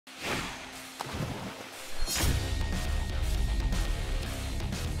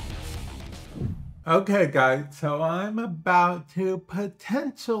Okay, guys, so I'm about to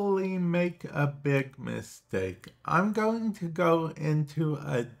potentially make a big mistake. I'm going to go into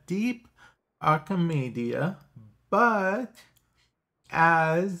a deep Archimedea, but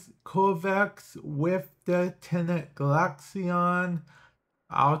as Corvex with the Tenet Glaxion.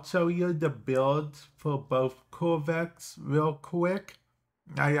 I'll show you the builds for both Corvex real quick.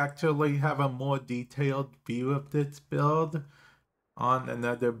 I actually have a more detailed view of this build on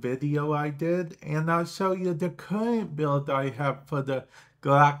another video I did, and I'll show you the current build I have for the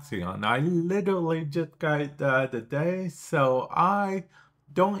Glaxion. I literally just got it the other day, so I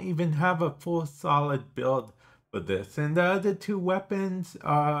don't even have a full solid build for this. And the other two weapons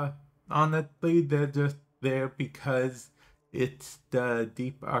are, honestly, they're just there because it's the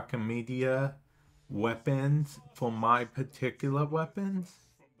Deep Archimedea weapons for my particular weapons.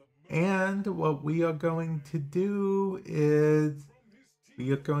 And what we are going to do is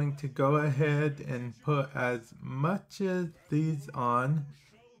we are going to go ahead and put as much of these on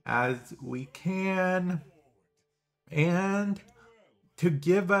as we can. And to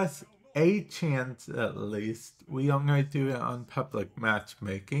give us a chance at least, we are going to do it on public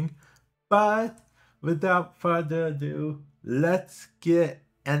matchmaking. But without further ado, let's get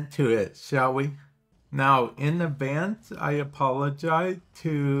into it, shall we? Now, in advance, I apologize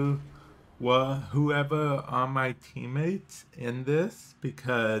to whoever are my teammates in this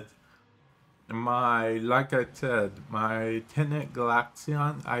because like I said, my Tenet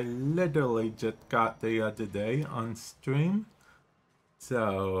Glaxion, I literally just got the other day on stream.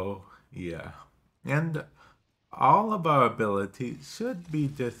 So, yeah. And all of our abilities should be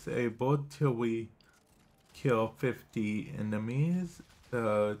disabled till we kill 50 enemies.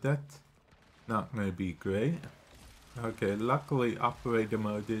 So that's not going to be great. Okay, luckily operator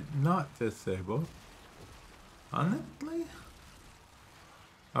mode is not disabled. Honestly?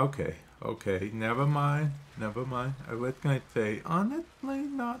 Okay, never mind. I was going to say, honestly,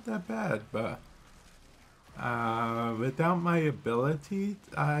 not that bad, but without my abilities,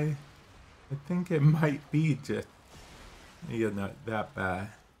 I think it might be just, that bad.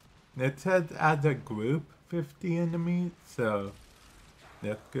 It says as a group, 50 enemies, so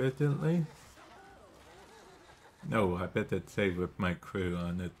that's good at least. No, I better say with my crew,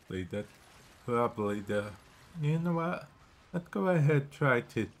 honestly. That's probably the... You know what? Let's go ahead try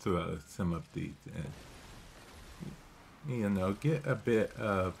to throw some of these in. Get a bit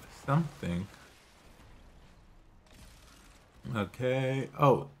of something. Okay.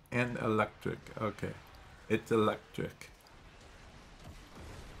 Oh, and electric. Okay. It's electric.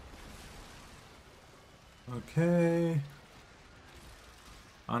 Okay.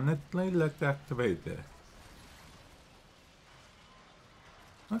 Honestly, let's activate this.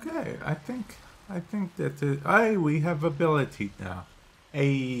 Okay, I think that's it. Hey, we have ability now.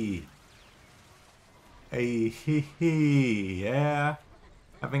 Hey. Hey, hee hee, yeah.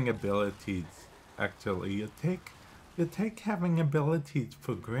 Having abilities, actually, you take having abilities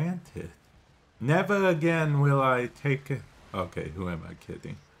for granted. Never again will I take it. Okay, who am I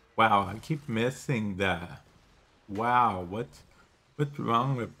kidding? Wow, I keep missing that. Wow, what's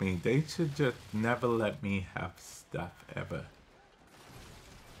wrong with me? They should just never let me have stuff ever.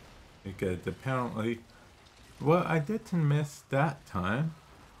 Because apparently, well, I didn't miss that time.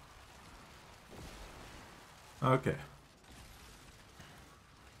 Okay.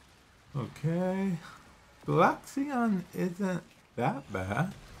 Okay. Glaxion isn't that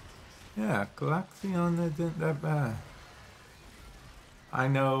bad. Yeah, Glaxion isn't that bad. I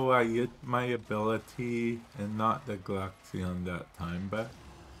know I used my ability and not the Glaxion that time, but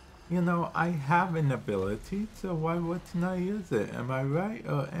I have an ability, so why wouldn't I use it? Am I right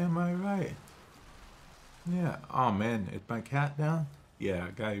or am I right? Yeah. Oh man, is my cat down? Yeah,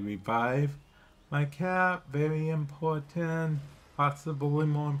 I gotta revive my cat. Very important. Possibly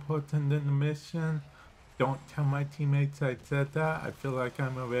more important than the mission. Don't tell my teammates I said that. I feel like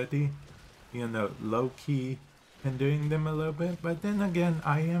I'm already, low-key hindering them a little bit. But then again,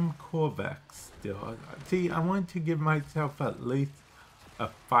 I am Corvex still. See, I want to give myself at least a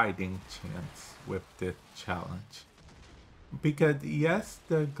fighting chance with this challenge. Because yes,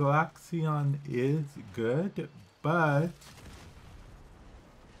 the Glaxion is good, but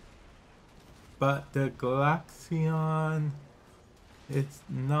the Glaxion is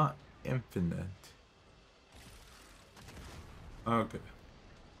not infinite. Okay.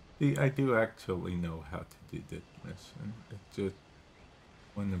 See, I do actually know how to do this mission. It's just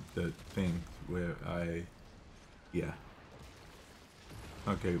one of the things where yeah.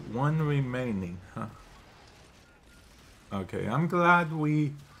 Okay, one remaining, huh? Okay, I'm glad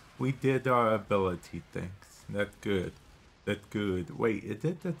we did our ability things. That's good. That's good. Wait, is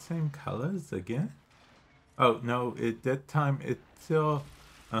it the same colors again? Oh, no, that time it's still,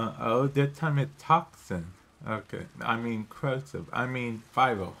 oh, that time it's toxin. Okay, I mean corrosive. I mean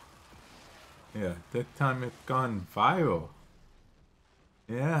viral. Yeah, that time it's gone viral.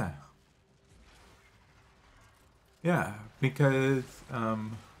 Yeah. Yeah, because,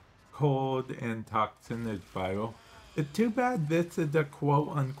 cold and toxin is viral. It's too bad this is a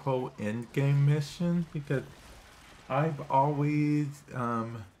quote-unquote endgame mission, because I've always,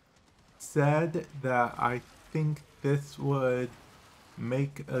 said that I think this would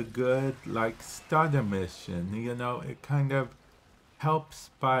make a good, like, starter mission. You know, it kind of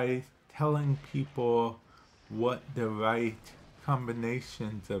helps by telling people what the right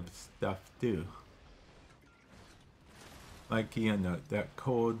combinations of stuff do. Like, you know, that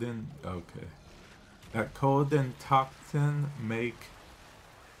cold and, okay. That cold and toxin make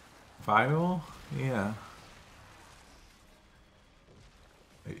viral? Yeah.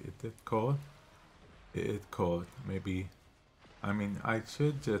 Wait, is it cold? It is cold. Maybe, I mean, I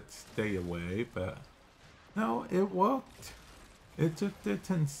should just stay away, but no, it worked. It just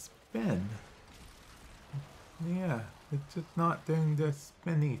didn't spin. Yeah, it's just not doing the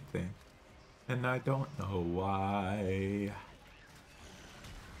spinny thing. And I don't know why.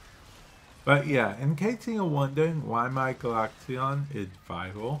 But yeah, in case you're wondering why my Glaxion is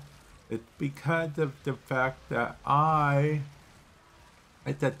viral, it's because of the fact that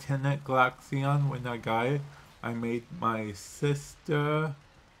it's a Tenet Glaxion. When I got it, I made my sister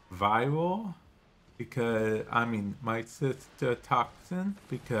viral because, I mean, my sister toxin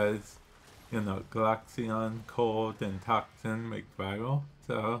because, you know, Glaxion, cold, and toxin make viral.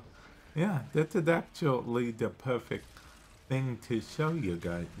 So, yeah, this is actually the perfect thing to show you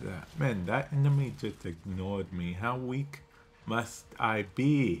guys that. Man, that enemy just ignored me. How weak must I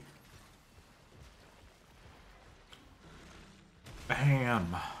be?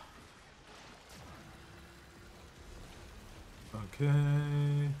 Bam!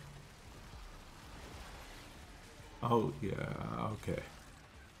 Okay. Oh, yeah, okay.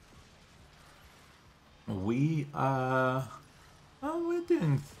 Oh, we're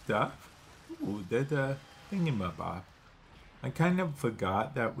doing stuff. Ooh, there's a thingamabob. I kind of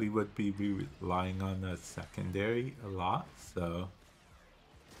forgot that we would be relying on a secondary a lot, so...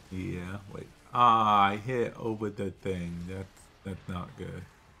 Yeah, wait. Ah, I hit over the thing. That's not good.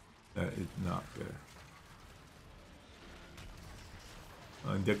 That is not good.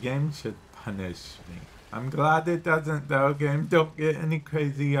 The game should punish me. I'm glad it doesn't though. Game, don't get any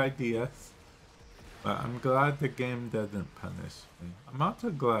crazy ideas. But I'm glad the game doesn't punish me. I'm also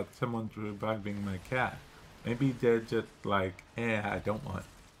glad someone's reviving my cat. Maybe they're just like, I don't want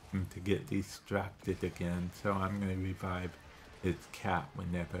him to get distracted again, so I'm gonna revive his cat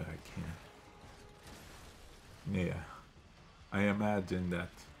whenever I can. Yeah. I imagine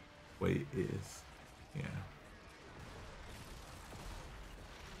that's the way it is. Yeah.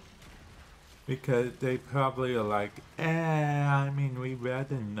 Because they probably are like, I mean, we'd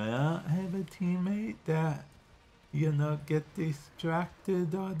rather not have a teammate that, you know, get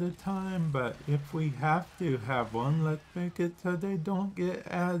distracted all the time. But if we have to have one, let's make it so they don't get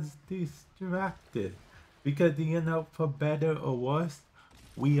as distracted. Because, you know, for better or worse,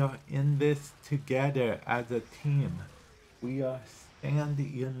 we are in this together as a team. We are stand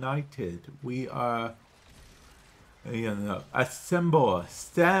united. We are, you know, assemble,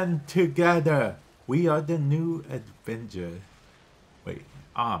 stand together. We are the new Avengers. Wait,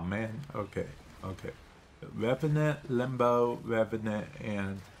 man, okay. Revenant, Limbo, Revenant,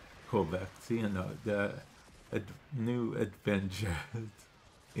 and Kovacs, you know, the new Avengers.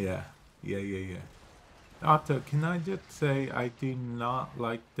 Yeah. Also, can I just say I do not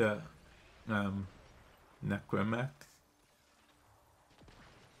like the Necromex?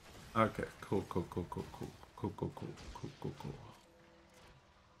 Okay, cool.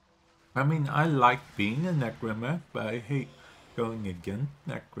 I mean, I like being a Necromex, but I hate going against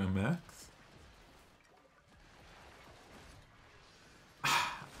Necromex.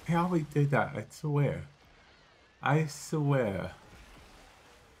 I always do that, I swear.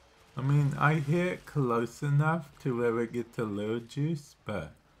 I mean, I hit close enough to where it gets a little juice,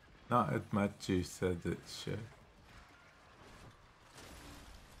 but not as much juice as it should.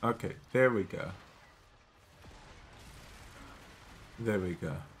 Okay, there we go.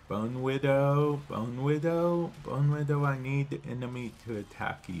 Bone Widow, I need the enemy to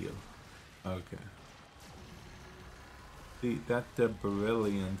attack you. Okay. See, that's the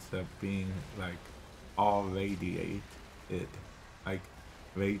brilliance of being, like, all radiated. Like,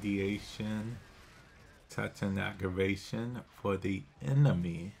 radiation, such an aggravation for the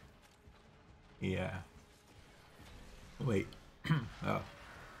enemy. Yeah. Wait. Oh.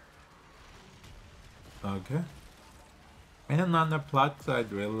 Okay. And on the plus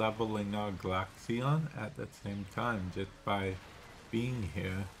side, we're leveling our Glaxion at the same time just by being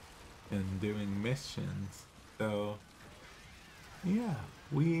here and doing missions. So, yeah,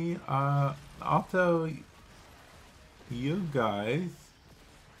 we are also, you guys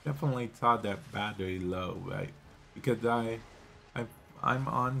definitely saw that battery low, right? Because I I'm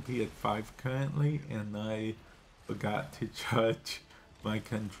on PS5 currently, and I forgot to charge my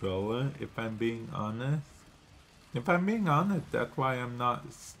controller, if I'm being honest. If I'm being honest, that's why I'm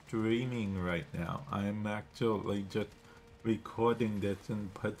not streaming right now. I'm actually just recording this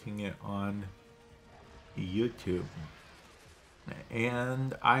and putting it on YouTube.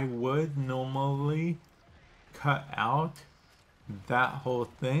 And I would normally cut out that whole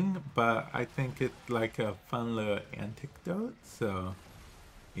thing, but I think it's like a fun little anecdote, so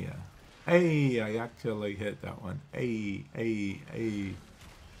yeah. Hey, I actually hit that one. Hey.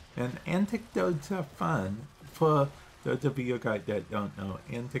 And anecdotes are fun. For those of you guys that don't know,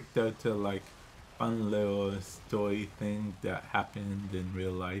 anecdotes are like fun little story things that happened in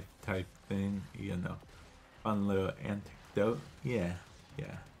real life type thing, you know. Fun little anecdote. Yeah.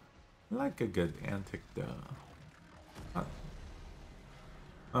 I like a good anecdote.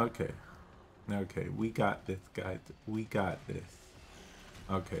 Okay. Okay, we got this, guys. We got this.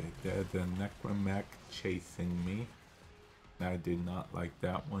 Okay, there's a necromech chasing me. I do not like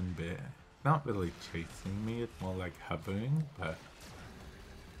that one bit. Not really chasing me, it's more like hovering, but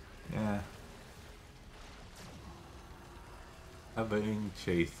yeah. Hovering,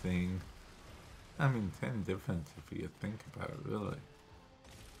 chasing. I mean, same difference if you think about it, really.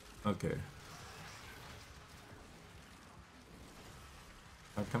 Okay.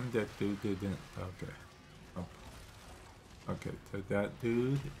 How come that dude didn't? Okay. Oh. Okay, so that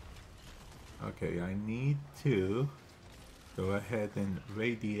dude. Okay, I need to go ahead and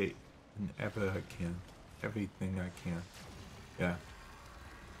radiate whenever I can. Everything I can. Yeah.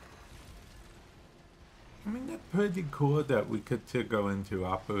 I mean, that's pretty cool that we could still go into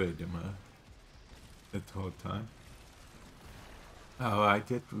operator mode this whole time. Oh, I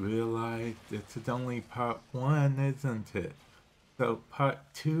just realized this is only part 1, isn't it? So part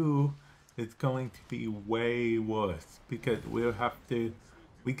 2 is going to be way worse because we'll have to,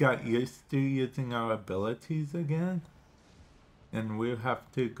 we got used to using our abilities again, and we'll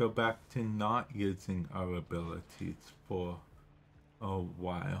have to go back to not using our abilities for a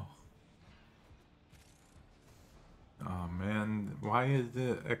while. Oh man, why is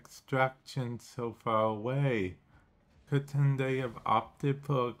the extraction so far away? Couldn't they have opted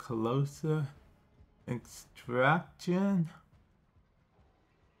for a closer extraction?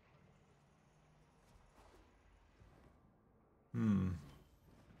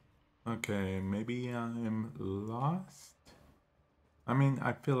 Okay, maybe I'm lost? I mean,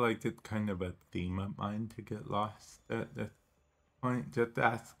 I feel like it's kind of a theme of mine to get lost at this point. Just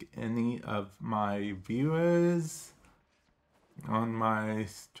ask any of my viewers on my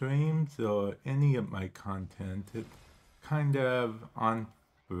streams or any of my content. It's kind of on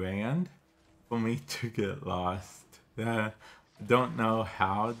brand for me to get lost. Don't know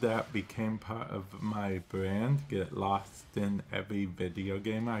how that became part of my brand, get lost in every video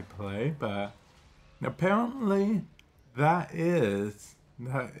game I play, but apparently that is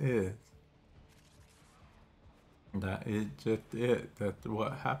just it. That's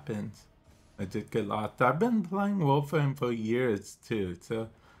what happens. I just get lost. I've been playing Warframe for years too, so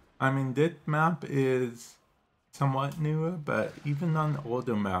I mean this map is somewhat newer, but even on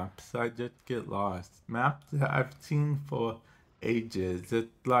older maps I just get lost. Maps that I've seen for ages.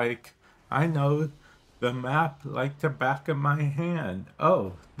 It's like I know the map like the back of my hand.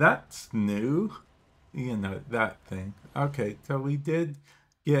 Oh, that's new. You know, that thing. Okay, so we did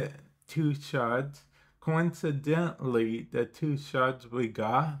get 2 shards. Coincidentally, the 2 shards we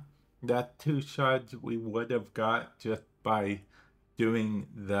got, that 2 shards we would have got just by doing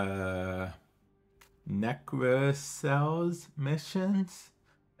the Necro Cells missions.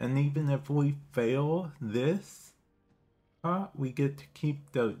 And even if we fail this part, we get to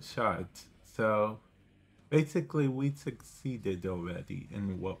keep those shards. So basically, we succeeded already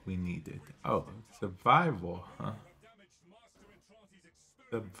in what we needed. Oh, survival, huh?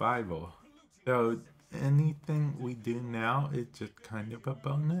 Survival. So anything we do now is just kind of a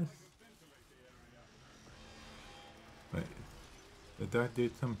bonus? Wait, did I do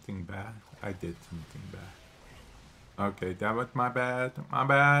something bad? I did something bad. Okay, that was my bad. My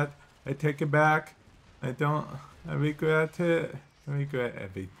bad. I take it back. I regret it. I regret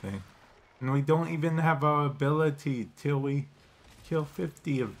everything. And we don't even have our ability till we kill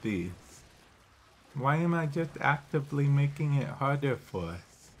 50 of these. Why am I just actively making it harder for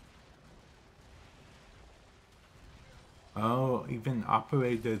us? Oh, even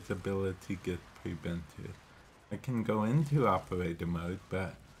operator's ability gets prevented. I can go into operator mode,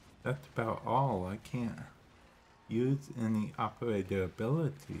 but that's about all. I can't use any operator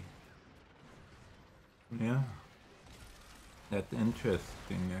ability. Yeah. That's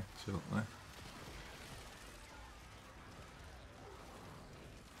interesting, actually.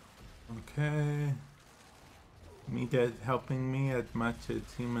 Okay. Mida's helping me as much as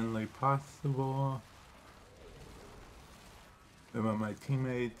humanly possible. Where are my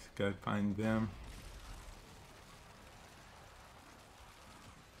teammates? Gotta find them.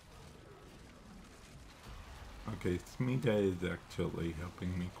 Okay, Smida is actually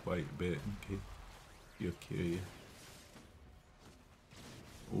helping me quite a bit in case you're curious.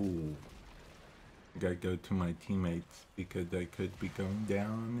 Ooh. I gotta go to my teammates because I could be going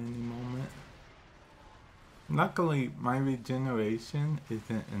down any moment. Luckily, my regeneration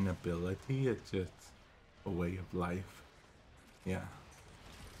isn't an ability, it's just a way of life. Yeah.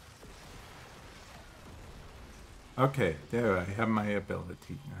 Okay, there I have my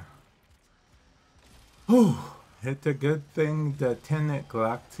ability now. Whew. It's a good thing the Tenet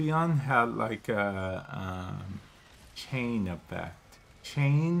Glaxion had like a chain effect.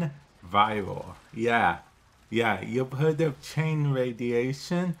 Chain viral. Yeah. Yeah, you've heard of chain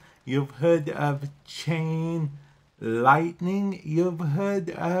radiation. You've heard of chain lightning. You've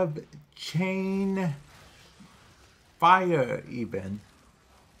heard of chain fire even.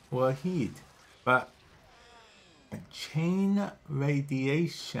 Or heat. But chain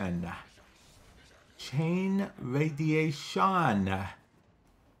radiation. Chain radiation.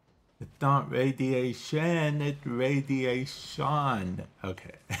 It's not radiation, it's radiation.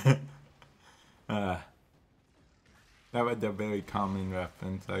 Okay. That was a very common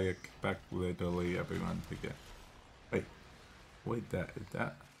reference. I expect literally everyone to get. Wait, is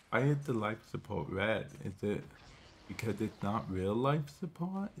that? Why is the life support red? Is it because it's not real life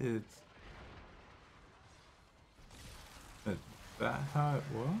support? Is that how it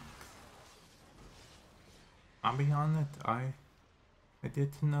works? I'll be honest, I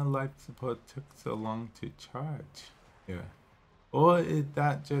didn't know life support took so long to charge. Yeah. Or is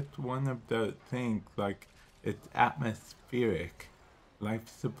that just one of the things, like, it's atmospheric? Life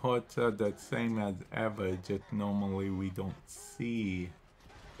supports are the same as ever, just normally we don't see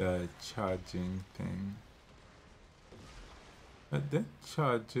the charging thing. But that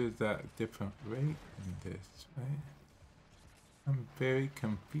charges at a different rate in this, right? I'm very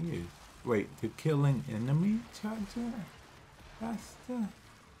confused. Wait, to kill an enemy charger faster?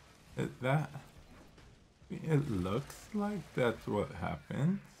 Is that... It looks like that's what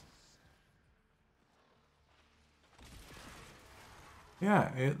happens.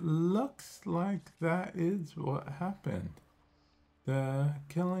 Yeah, it looks like that is what happened. The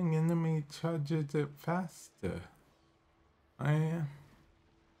killing enemy charges it faster. I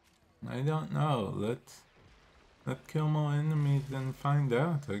don't know. Let's kill more enemies and find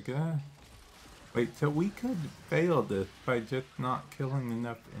out, I guess. Wait, so we could fail this by just not killing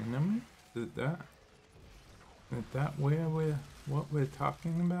enough enemies? Is that what we're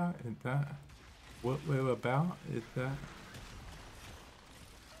talking about? Is that what we're about? Is that...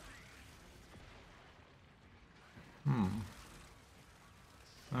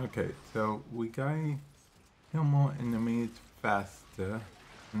 Okay, so we gotta kill more enemies faster,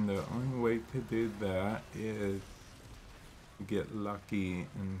 and the only way to do that is to get lucky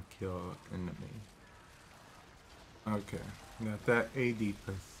and kill enemies. Okay, that's at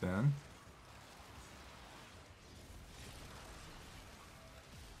 80%.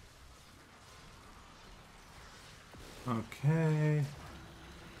 Okay,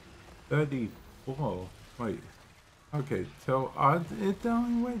 34. Wait. Okay, so is the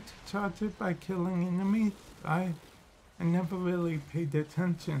only way to charge it by killing enemies? I never really paid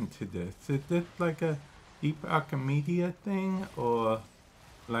attention to this. Is this like a deep Archimedea thing, or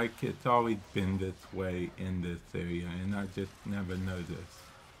like it's always been this way in this area and I just never noticed?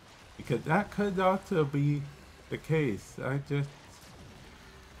 Because that could also be the case. I just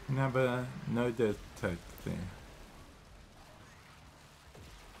never noticed such thing.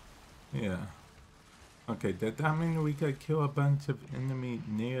 Yeah. Okay, does that mean we could kill a bunch of enemies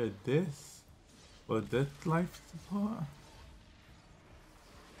near this? Or this life support?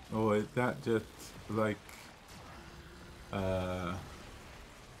 Or is that just like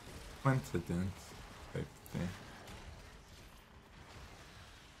coincidence type thing?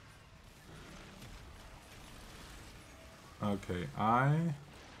 Okay,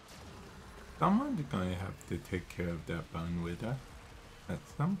 someone's gonna have to take care of that bone widow at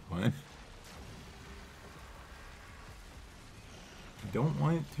some point. don't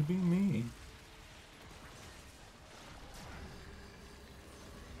want it to be me.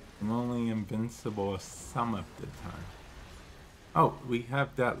 I'm only invincible some of the time. Oh, we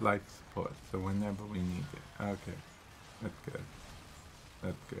have that life support, so whenever we need it. Okay, that's good.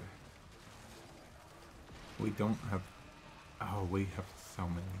 That's good. We don't have... Oh, we have so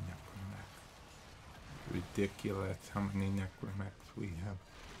many necromechs. Ridiculous how many necromechs we have.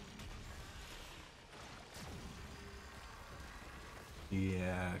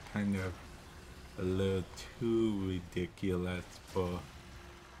 Yeah, kind of a little too ridiculous for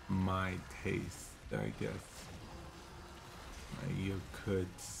my taste, I guess. You could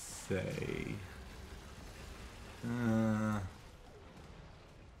say.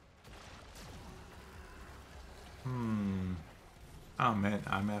 Oh man,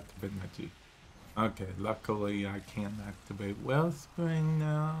 I'm activating energy. Okay, luckily I can't activate Wellspring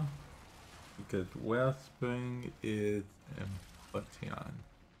now, because Wellspring is Implosion.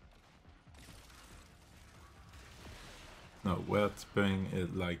 No, Wellspring is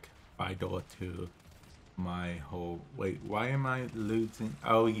like vital to my whole... Wait, why am I losing?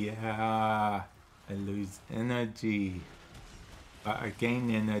 Oh yeah, I lose energy. But I gain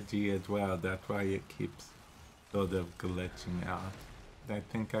energy as well, that's why it keeps sort of glitching out. I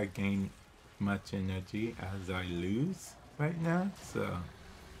think I gain much energy as I lose right now, so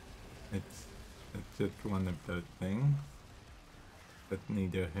it's just one of those things. That's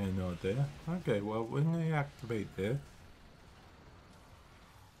neither here nor there. Okay, well, we're gonna activate this.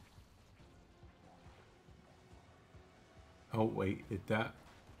 Oh wait, is that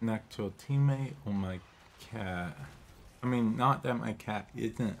an actual teammate or my cat? I mean, not that my cat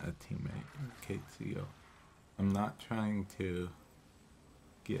isn't a teammate, KCO. I'm not trying to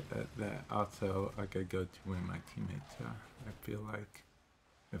get at that. Also, I gotta go to where my teammates are. I feel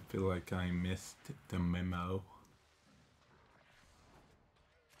like I missed the memo.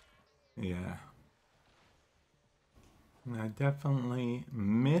 Yeah. I definitely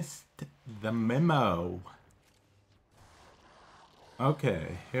missed the memo.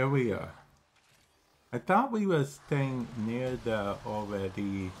 Okay, here we are. I thought we were staying near the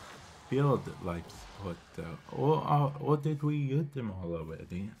already field life support though. Or did we use them all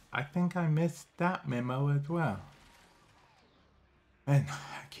already? I think I missed that memo as well. And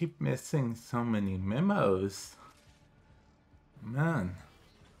I keep missing so many memos. Man,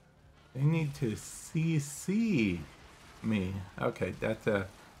 they need to CC me. Okay, that's a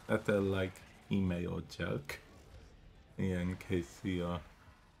like email joke. Yeah, in case you're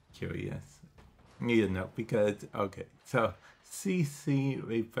curious. You know, because, okay, so CC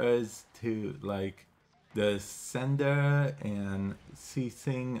refers to like the sender and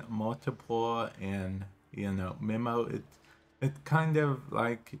CCing multiple and, you know, memo. It's kind of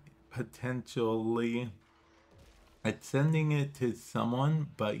like potentially it's sending it to someone,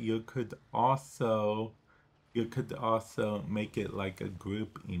 but you could also make it like a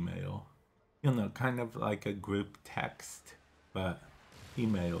group email. You know, kind of like a group text, but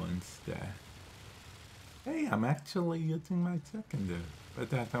email instead. Hey, I'm actually using my secondary,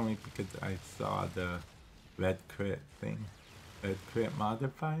 but that's only because I saw the red crit thing. Red crit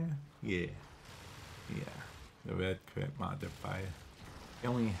modifier? Yeah. Yeah, the red crit modifier. I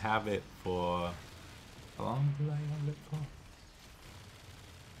only have it for... How long do I have it for?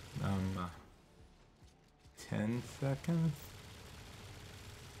 10 seconds?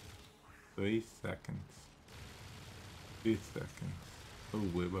 3 seconds. 2 seconds. Oh,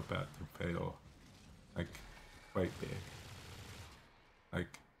 we're about to fail. Like, quite big.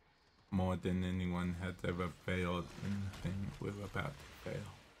 Like, more than anyone has ever failed in the thing we're about to fail.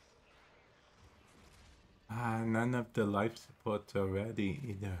 None of the life supports are ready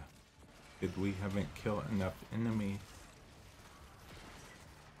either. Because we haven't killed enough enemies.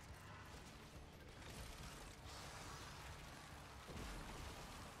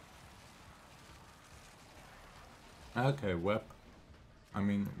 Okay, well, I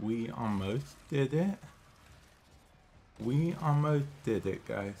mean, we almost did it. We almost did it,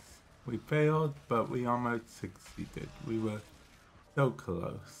 guys. We failed, but we almost succeeded. We were so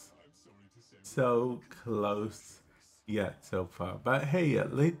close. So close yet so far. But hey,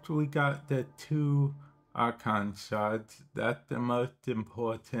 at least we got the 2 Archon shards. That's the most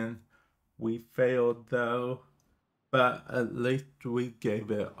important. We failed though, but at least we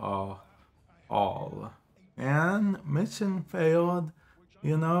gave it all. And mission failed.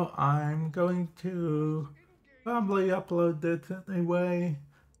 You know, I'm going to probably upload this anyway.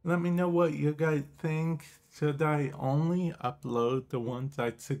 Let me know what you guys think. Should I only upload the ones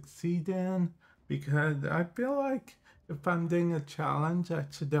I succeed in? Because I feel like if I'm doing a challenge, I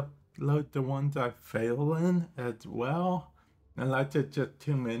should upload the ones I fail in as well. unless it's just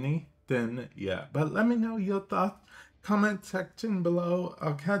too many, then yeah. But let me know your thoughts. Comment section below.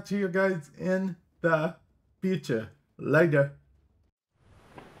 I'll catch you guys in the future. Later.